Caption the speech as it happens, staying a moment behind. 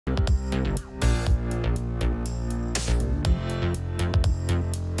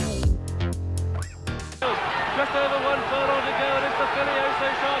over 1 furlong to go, and it's the filly Oh So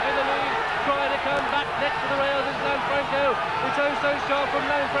Sharp in the lead, trying to come back next to the rails is Frankel. It's Oh So Sharp from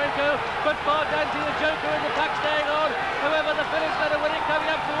Frankel, but Bardanti, the joker in the pack, staying on. However, the filly's going to win it coming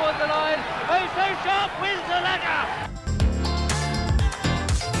up towards the line. Oh So Sharp wins the ladder.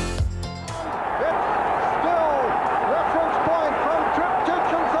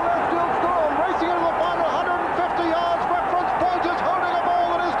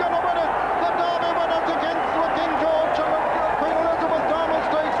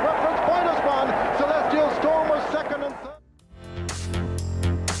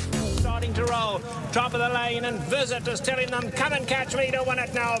 Top of the lane, and Visitors telling them, come and catch me to win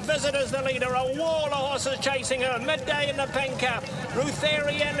it now. Visitors the leader, a wall of horses chasing her. Midday in the pink cap.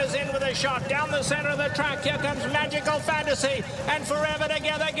 Rutherian is in with a shot down the centre of the track. Here comes Magical Fantasy and Forever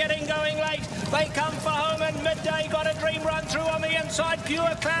Together getting going late. They come for home, and Midday got a dream run through on the inside.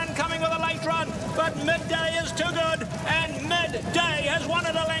 Pure Clan coming with a late run, but Midday is too good, and Midday has won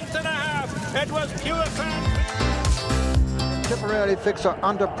it a length and a half. It was Pure Clan. Tipperary Fixer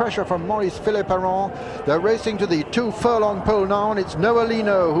under pressure from Maurice Philippe-Aron. They're racing to the 2 furlong pole now, and it's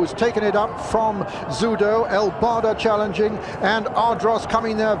Noelino who's taken it up from Zudo. El Barda challenging, and Ardros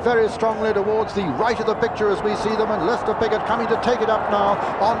coming there very strongly towards the right of the picture as we see them, and Lester Piggott coming to take it up now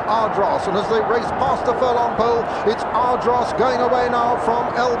on Ardros. And as they race past the furlong pole, it's Ardros going away now from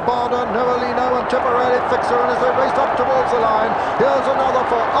El Barda, Noelino and Tipperary Fixer, and as they race up towards the line, here's another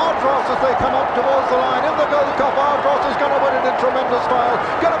for Ardros as they come up towards the line. In the Gold Cup, Ardros is going to win it in tremendous style.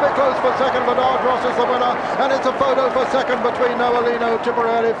 Going to be close for second, but Ardros is the winner, and it's a photo for second between Noelino,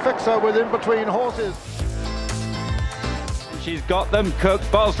 Tipperary Fixer with in between horses. She's got them cooked.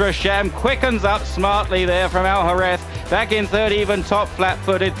 Bosra Sham quickens up smartly there from Al Hareth. Back in third, even top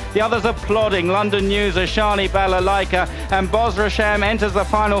flat-footed. The others are plodding. London News, Ashani Balalaika, and Bosra Sham enters the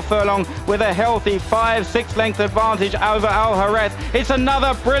final furlong with a healthy 5-6 length advantage over Al Hareth. It's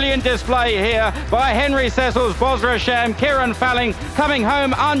another brilliant display here by Henry Cecil's Bosra Sham. Kieran Falling coming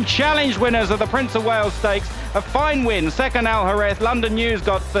home unchallenged winners of the Prince of Wales Stakes. A fine win. Second Al Hareth. London News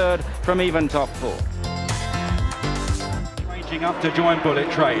got third from even top 4. Up to join Bullet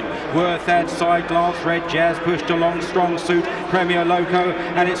Train. Worth had side glance, Red Jazz pushed along, strong suit, Premier Loco,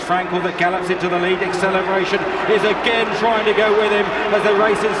 and it's Frankel that gallops into the lead. Acceleration is again trying to go with him as they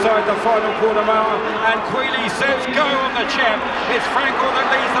race inside the final quarter mile, and Quealy says go on the champ. It's Frankel that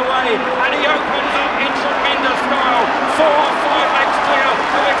leads the way, and he opens up in tremendous style. 4 or 5 lengths